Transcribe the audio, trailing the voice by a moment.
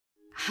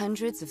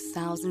Hundreds of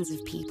thousands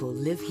of people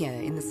live here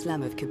in the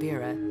slum of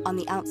Kibera, on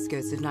the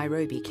outskirts of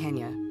Nairobi,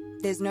 Kenya.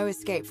 There's no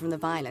escape from the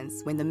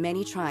violence when the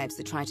many tribes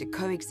that try to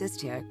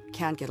coexist here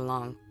can't get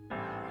along.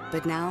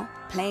 But now,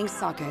 playing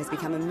soccer has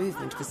become a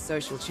movement for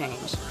social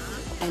change.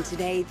 And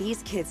today,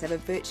 these kids have a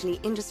virtually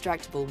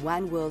indestructible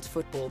one world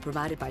football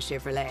provided by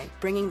Chevrolet,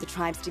 bringing the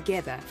tribes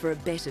together for a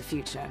better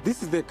future.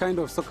 This is the kind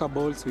of soccer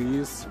balls we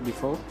used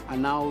before,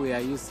 and now we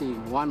are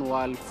using one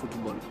world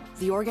football.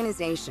 The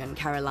organization,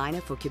 Carolina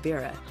for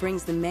Kibera,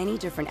 brings the many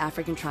different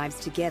African tribes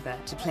together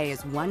to play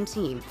as one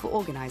team for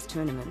organized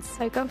tournaments.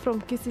 I come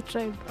from Kisi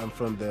tribe. I'm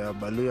from the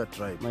Baluya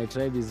tribe. My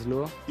tribe is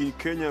Luo. In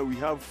Kenya, we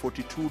have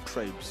 42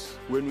 tribes.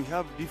 When we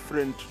have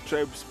different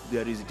tribes,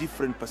 there is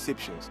different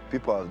perceptions.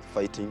 People are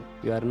fighting.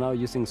 We are now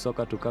using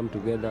soccer to come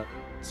together.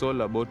 It's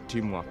all about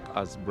teamwork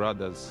as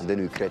brothers. And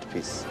then we create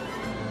peace.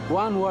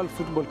 One world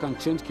football can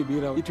change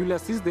Kibera. It will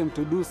assist them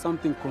to do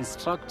something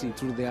constructive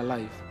through their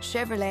life.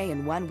 Chevrolet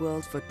and One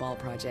World Football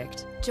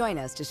Project. Join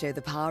us to show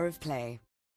the power of play.